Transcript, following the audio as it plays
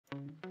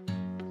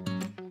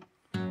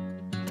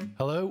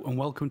Hello and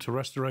welcome to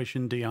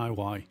Restoration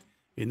DIY.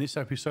 In this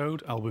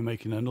episode I'll be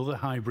making another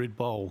hybrid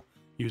bowl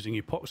using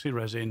epoxy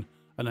resin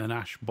and an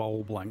ash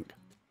bowl blank.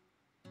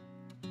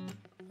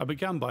 I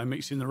began by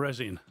mixing the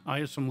resin. I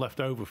had some left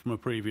over from a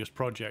previous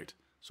project,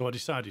 so I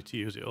decided to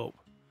use it up.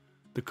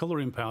 The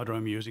colouring powder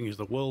I'm using is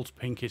the world's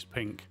pinkest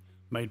pink,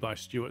 made by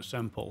Stuart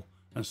Semple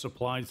and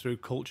supplied through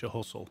Culture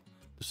Hustle,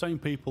 the same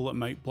people that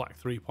make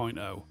Black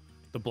 3.0,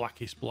 the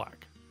blackest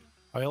black.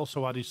 I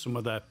also added some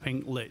of their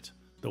Pink Lit,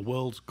 the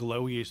world's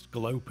glowiest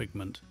glow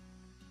pigment.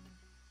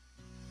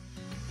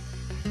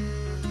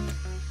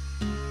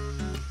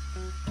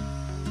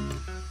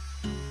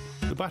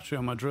 The battery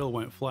on my drill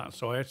went flat,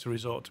 so I had to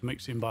resort to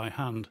mixing by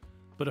hand,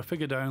 but I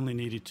figured I only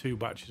needed 2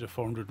 batches of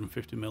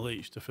 450ml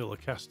each to fill the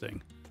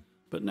casting.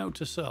 But note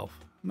to self,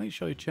 make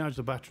sure you charge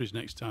the batteries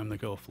next time they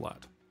go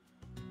flat.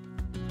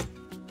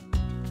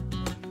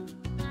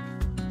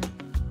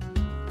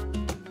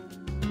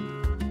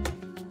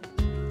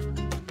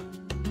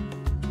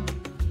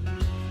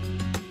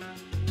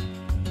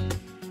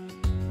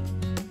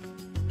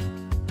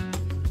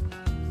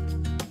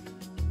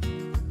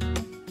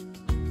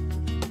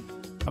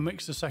 I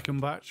mixed the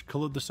second batch,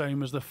 coloured the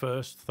same as the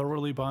first,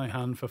 thoroughly by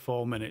hand for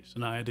 4 minutes,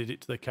 and I added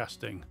it to the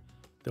casting.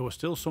 There was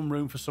still some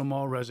room for some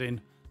more resin,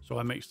 so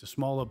I mixed a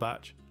smaller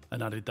batch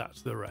and added that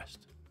to the rest.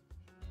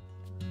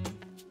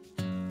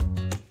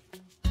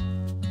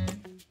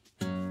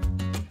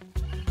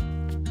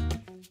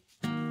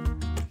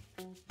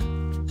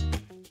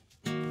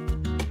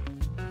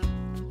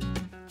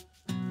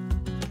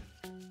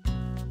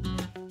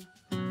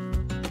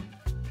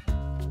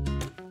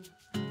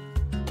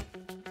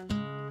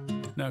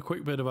 Now a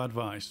quick bit of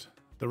advice,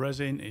 the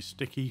resin is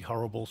sticky,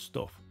 horrible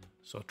stuff,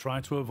 so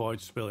try to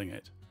avoid spilling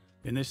it.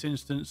 In this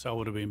instance I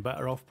would have been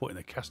better off putting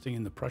the casting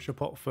in the pressure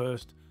pot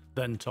first,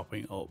 then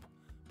topping it up,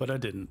 but I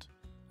didn't,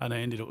 and I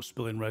ended up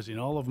spilling resin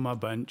all over my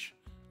bench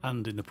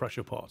and in the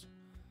pressure pot.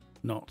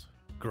 Not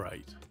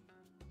great.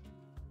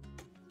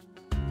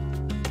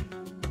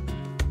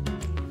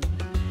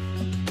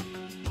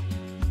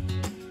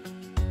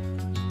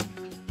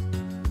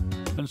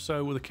 And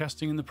so with the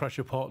casting in the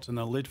pressure pot and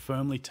the lid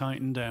firmly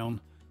tightened down,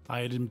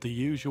 I added the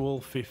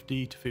usual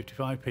 50 to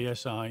 55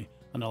 psi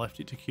and I left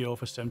it to cure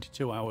for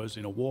 72 hours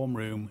in a warm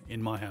room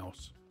in my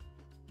house.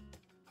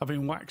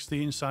 Having waxed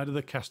the inside of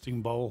the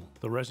casting bowl,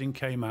 the resin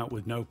came out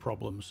with no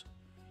problems.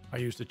 I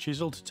used a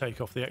chisel to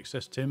take off the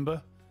excess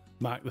timber,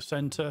 mark the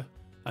centre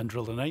and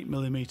drilled an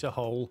 8mm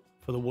hole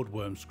for the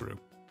woodworm screw.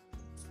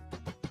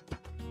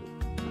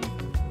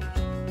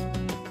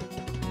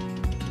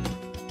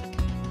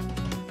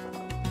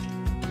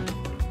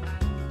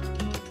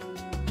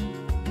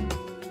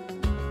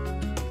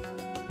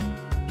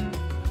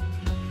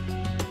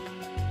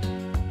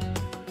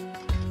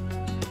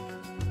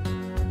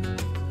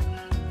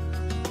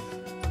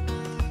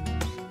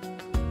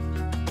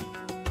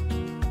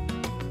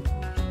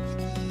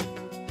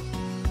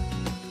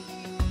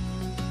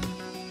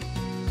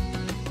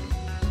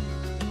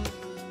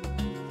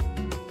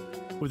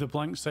 With the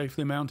blank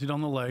safely mounted on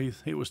the lathe,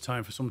 it was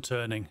time for some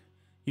turning,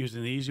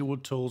 using the Easy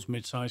Wood Tools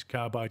mid-size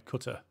carbide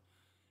cutter.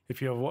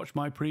 If you have watched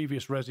my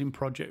previous resin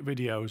project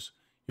videos,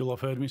 you'll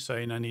have heard me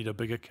saying I need a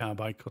bigger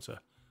carbide cutter.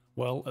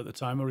 Well, at the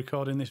time of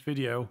recording this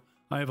video,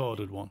 I have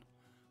ordered one,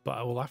 but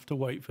I will have to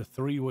wait for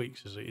 3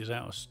 weeks as it is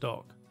out of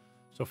stock.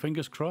 So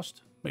fingers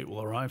crossed, it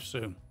will arrive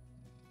soon.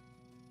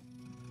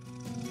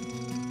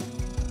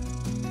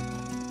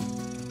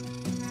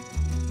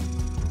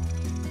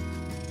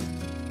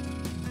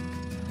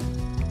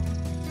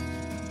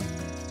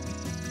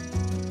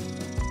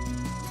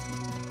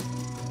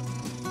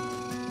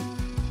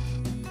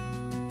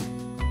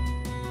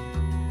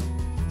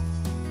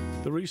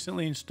 The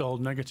recently installed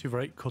negative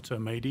rate cutter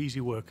made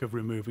easy work of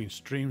removing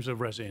streams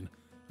of resin,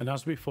 and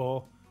as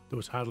before, there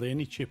was hardly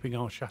any chipping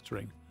or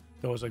shattering,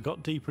 though as I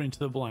got deeper into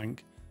the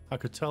blank, I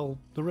could tell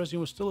the resin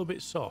was still a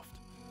bit soft,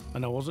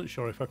 and I wasn't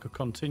sure if I could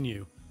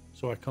continue,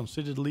 so I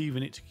considered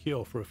leaving it to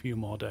cure for a few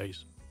more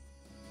days.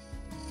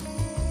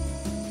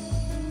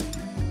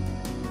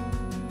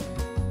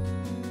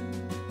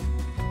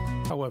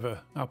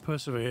 However, I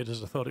persevered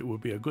as I thought it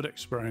would be a good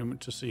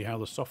experiment to see how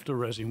the softer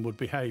resin would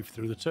behave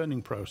through the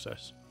turning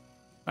process.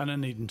 And I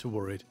needn't to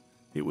worry,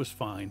 it was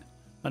fine,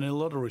 and in a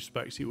lot of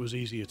respects it was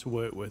easier to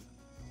work with.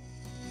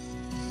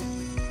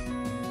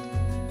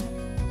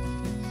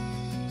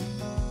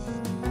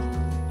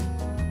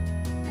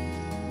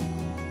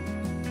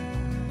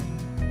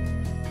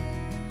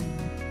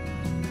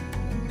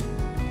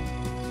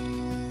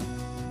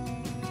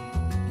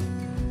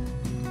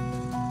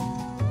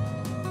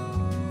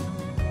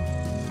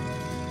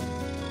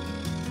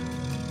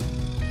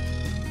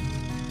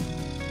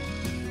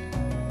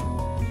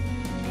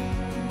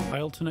 I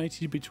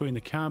alternated between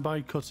the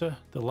carbide cutter,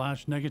 the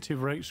large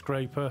negative rate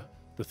scraper,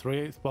 the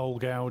 3/8 bowl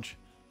gouge,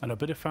 and a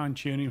bit of fine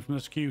tuning from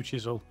the skew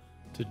chisel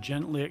to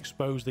gently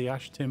expose the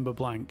ash timber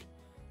blank.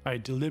 I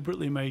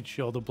deliberately made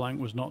sure the blank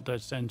was not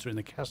dead centre in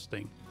the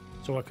casting,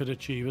 so I could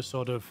achieve a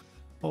sort of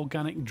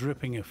organic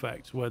dripping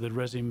effect where the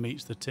resin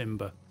meets the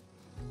timber.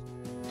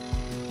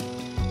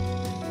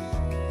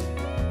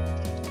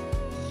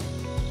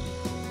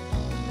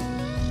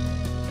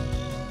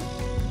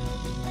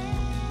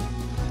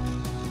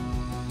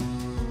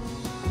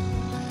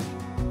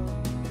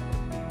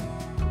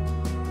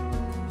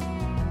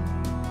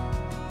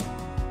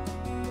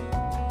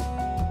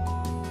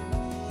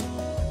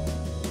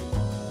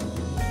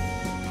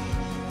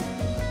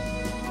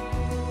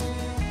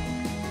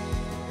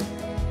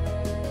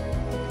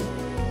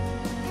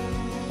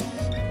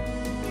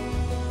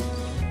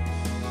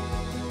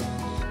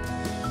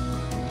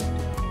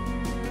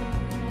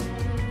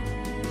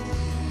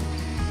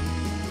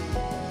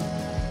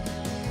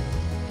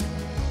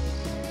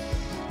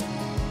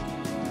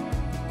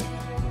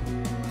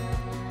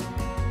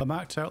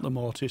 marked out the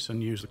mortise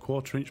and used the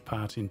 1/4 inch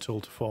parting tool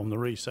to form the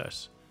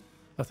recess.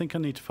 I think I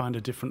need to find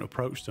a different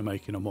approach to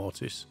making a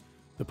mortise.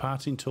 The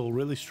parting tool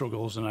really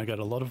struggles and I get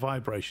a lot of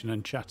vibration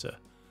and chatter.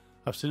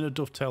 I've seen a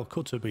dovetail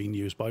cutter being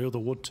used by other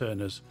wood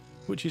turners,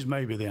 which is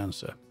maybe the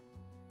answer.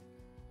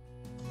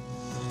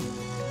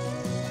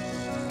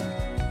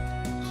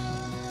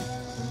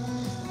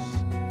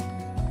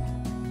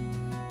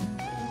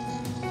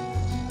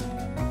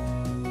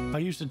 I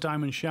used a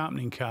diamond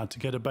sharpening card to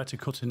get a better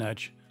cutting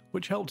edge,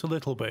 which helped a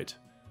little bit,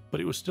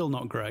 but it was still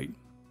not great.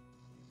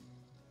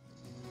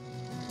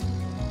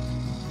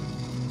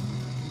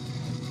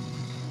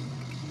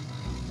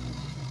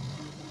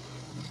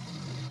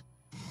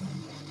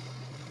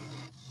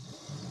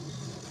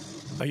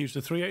 I used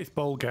a 3/8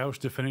 bowl gouge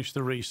to finish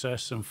the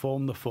recess and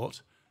form the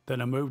foot, then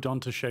I moved on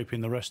to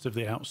shaping the rest of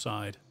the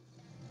outside.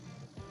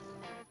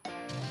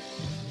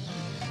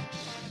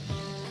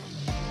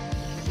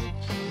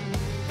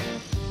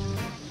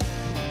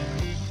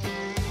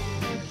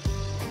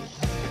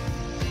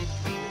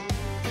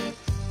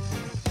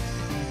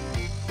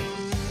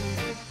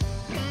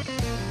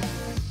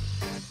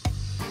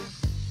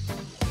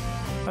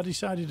 I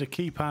decided a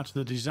key part of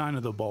the design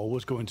of the bowl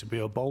was going to be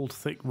a bold,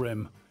 thick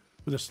rim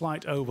with a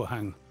slight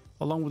overhang,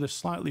 along with a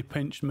slightly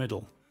pinched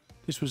middle.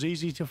 This was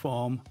easy to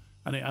form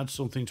and it adds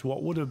something to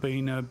what would have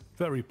been a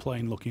very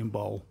plain looking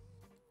bowl.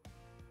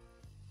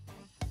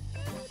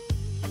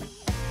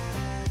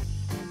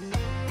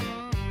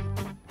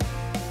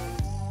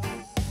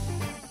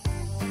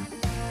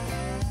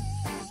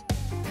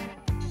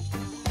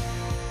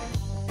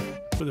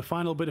 With a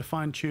final bit of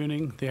fine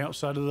tuning, the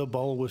outside of the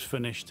bowl was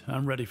finished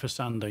and ready for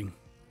sanding.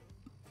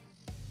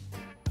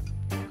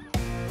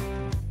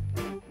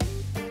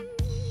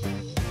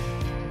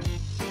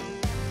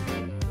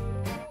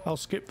 I'll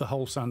skip the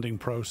whole sanding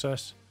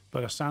process,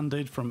 but I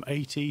sanded from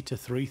 80 to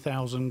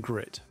 3000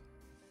 grit.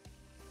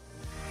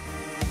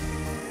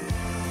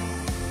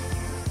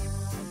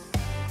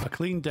 I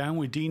cleaned down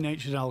with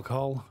denatured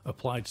alcohol,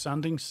 applied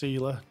sanding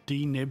sealer,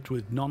 denibbed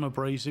with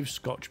non-abrasive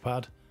Scotch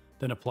pad,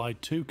 then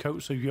applied 2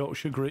 coats of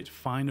Yorkshire grit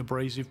fine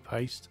abrasive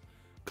paste,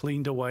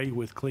 cleaned away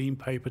with clean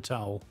paper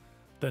towel,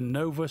 then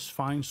Novus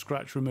fine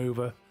scratch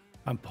remover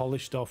and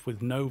polished off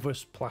with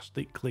Novus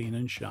plastic clean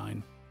and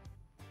shine.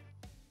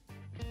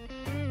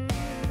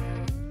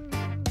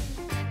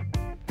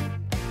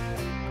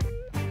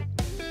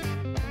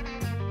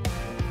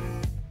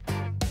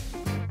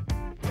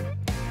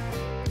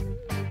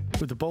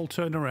 With the bowl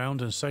turned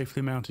around and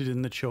safely mounted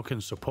in the chuck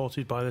and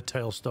supported by the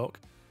tailstock,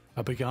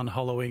 I began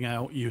hollowing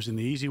out using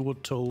the Easy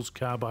Wood Tools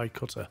carbide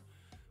cutter,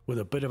 with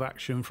a bit of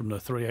action from the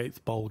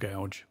 3/8 bowl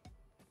gouge.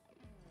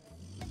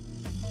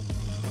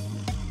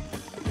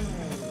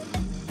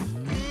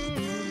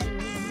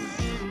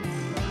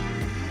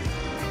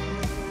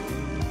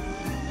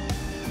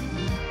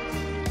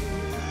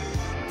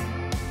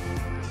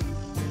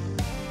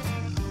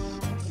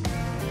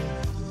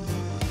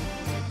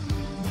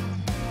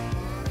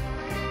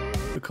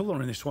 The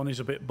colour in this one is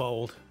a bit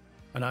bold,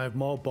 and I have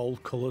more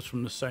bold colours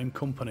from the same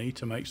company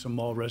to make some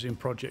more resin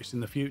projects in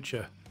the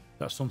future.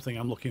 That's something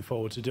I'm looking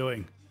forward to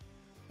doing.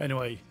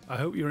 Anyway, I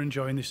hope you're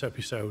enjoying this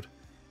episode.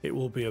 It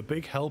will be a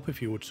big help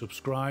if you would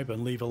subscribe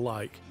and leave a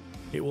like.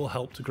 It will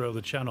help to grow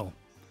the channel.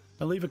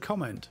 And leave a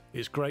comment,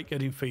 it's great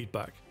getting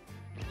feedback.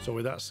 So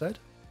with that said,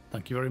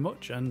 thank you very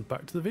much and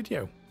back to the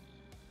video.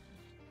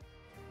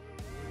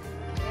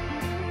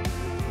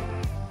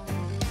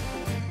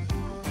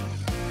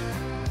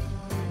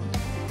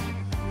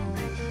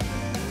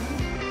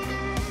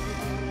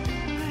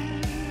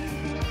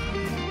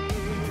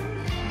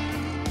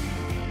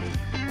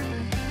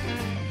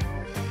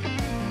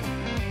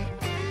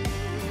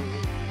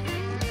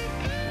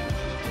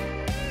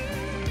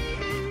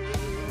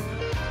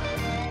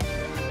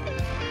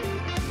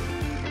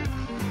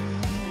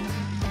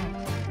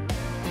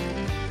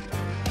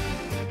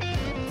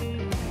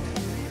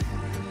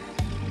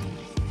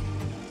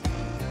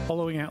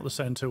 Hollowing out the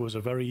centre was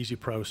a very easy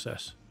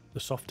process. The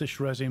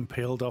softish resin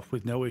peeled off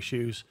with no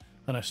issues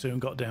and I soon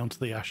got down to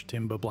the ash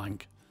timber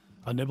blank.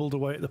 I nibbled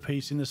away at the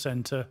piece in the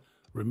centre,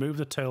 removed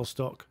the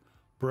tailstock,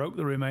 broke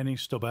the remaining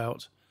stub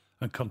out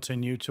and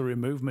continued to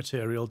remove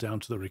material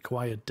down to the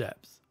required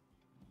depth.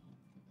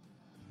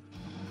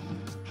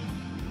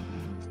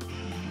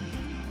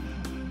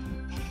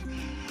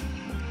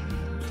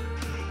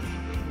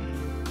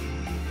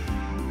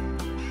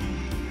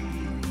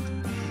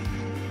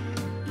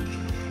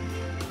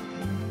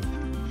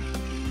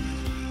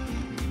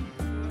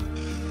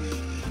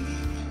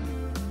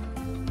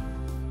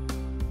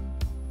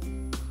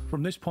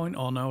 From this point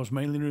on, I was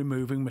mainly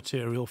removing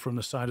material from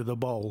the side of the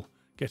bowl,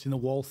 getting the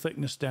wall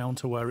thickness down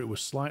to where it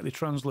was slightly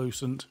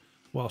translucent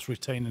whilst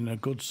retaining a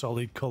good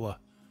solid colour.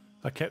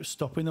 I kept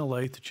stopping the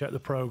lathe to check the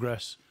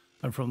progress,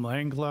 and from the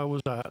angle I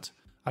was at,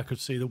 I could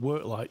see the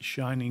work light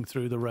shining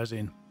through the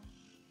resin.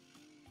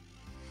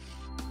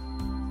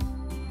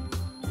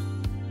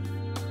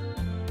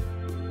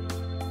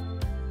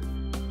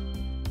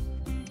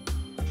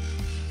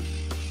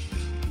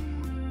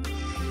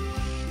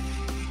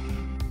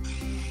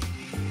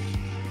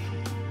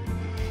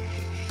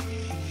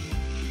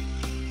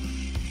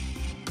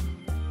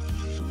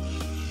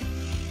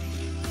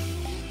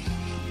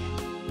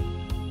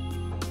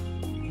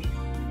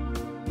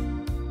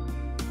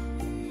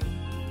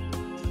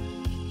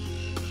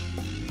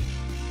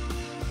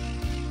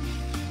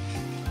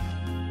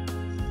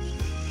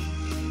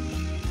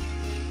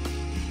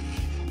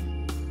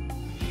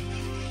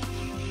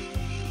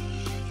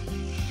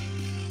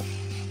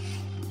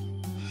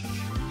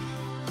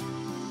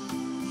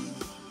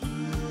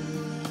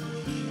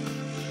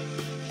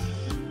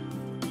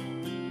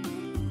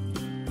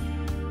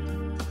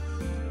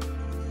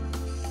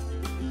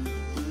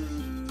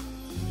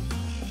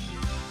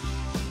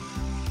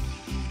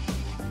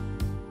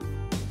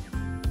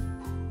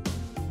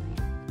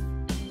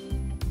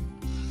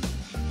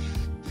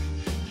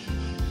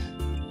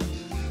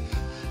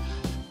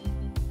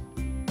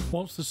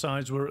 Once the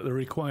sides were at the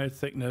required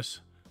thickness,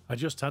 I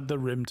just had the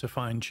rim to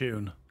fine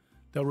tune.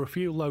 There were a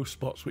few low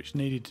spots which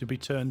needed to be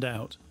turned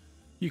out.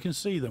 You can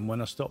see them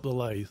when I stop the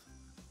lathe.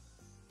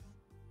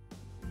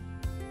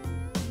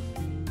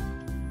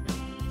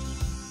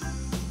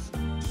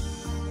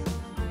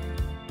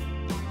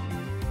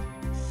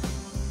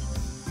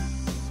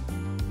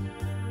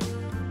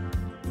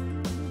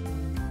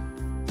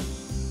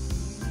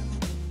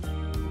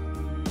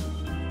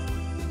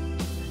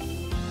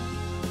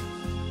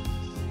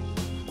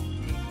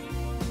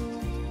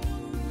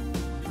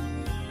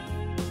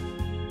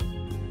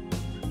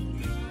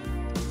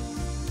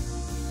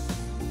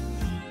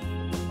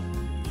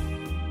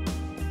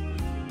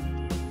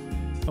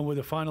 And with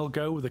a final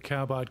go with the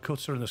carbide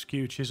cutter and the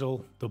skew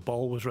chisel, the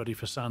bowl was ready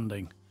for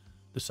sanding.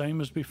 The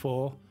same as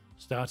before,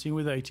 starting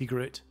with 80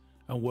 grit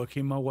and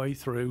working my way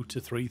through to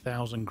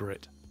 3000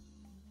 grit.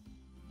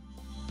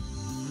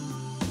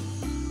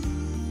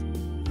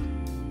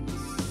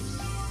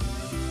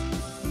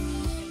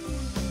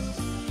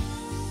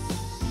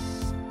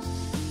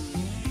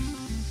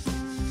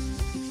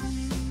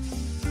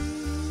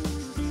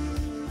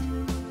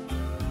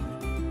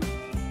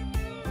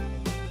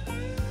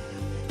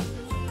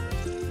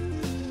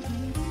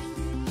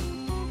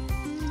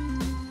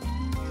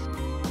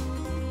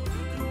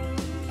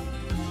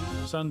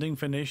 Sanding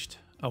finished,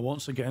 I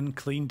once again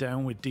cleaned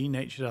down with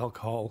denatured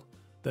alcohol,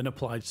 then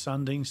applied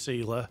sanding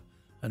sealer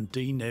and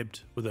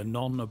denibbed with a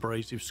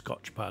non-abrasive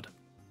Scotch pad.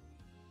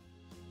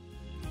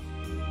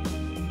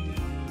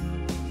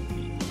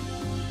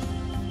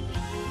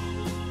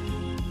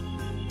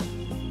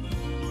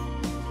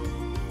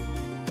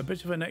 A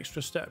bit of an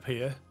extra step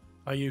here,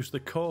 I used the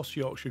coarse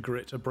Yorkshire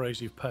grit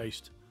abrasive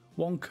paste,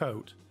 one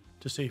coat,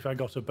 to see if I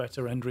got a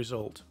better end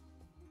result.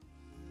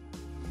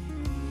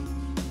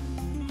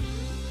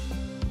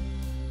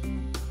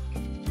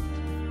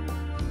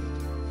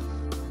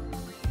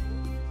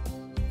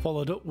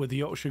 Followed up with the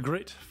Yorkshire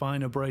grit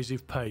fine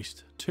abrasive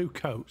paste, 2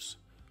 coats,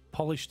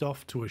 polished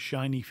off to a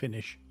shiny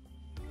finish.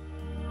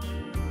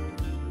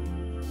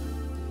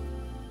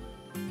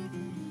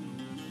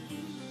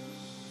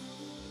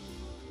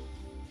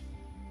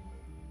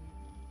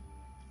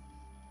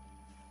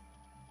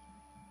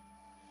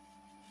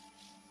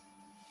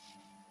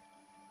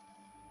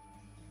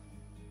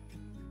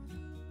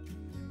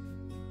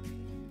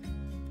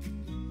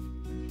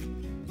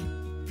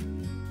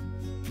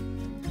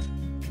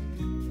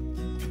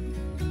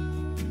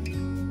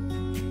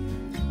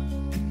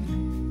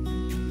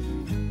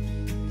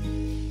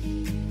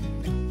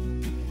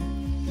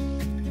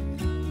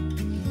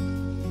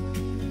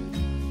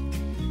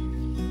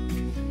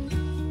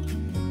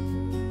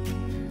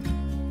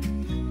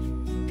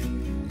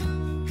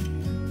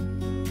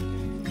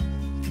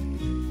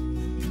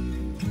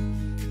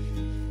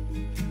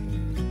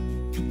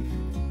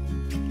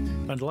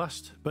 And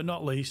last but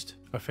not least,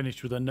 I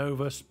finished with a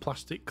Novus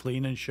Plastic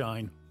Clean and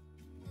Shine.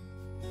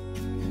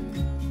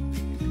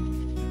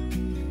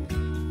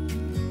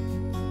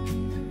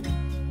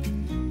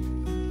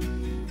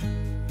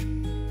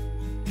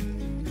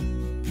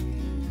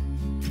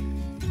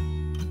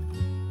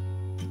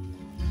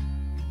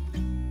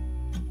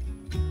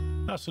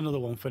 That's another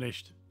one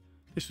finished.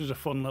 This was a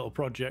fun little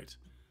project,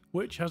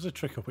 which has a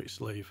trick up its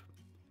sleeve.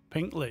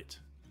 Pink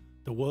Lit,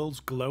 the world's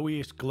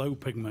glowiest glow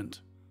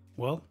pigment.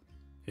 Well,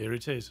 here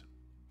it is.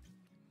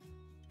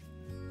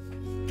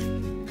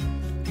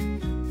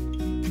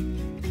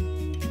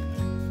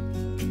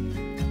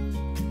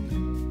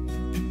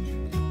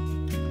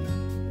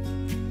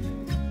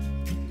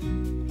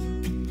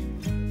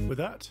 With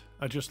that,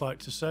 I'd just like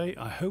to say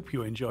I hope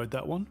you enjoyed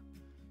that one.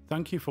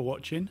 Thank you for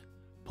watching.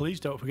 Please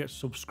don't forget to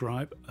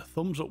subscribe, a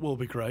thumbs up will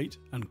be great,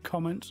 and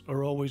comments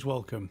are always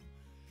welcome.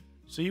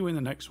 See you in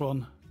the next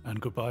one, and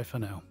goodbye for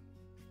now.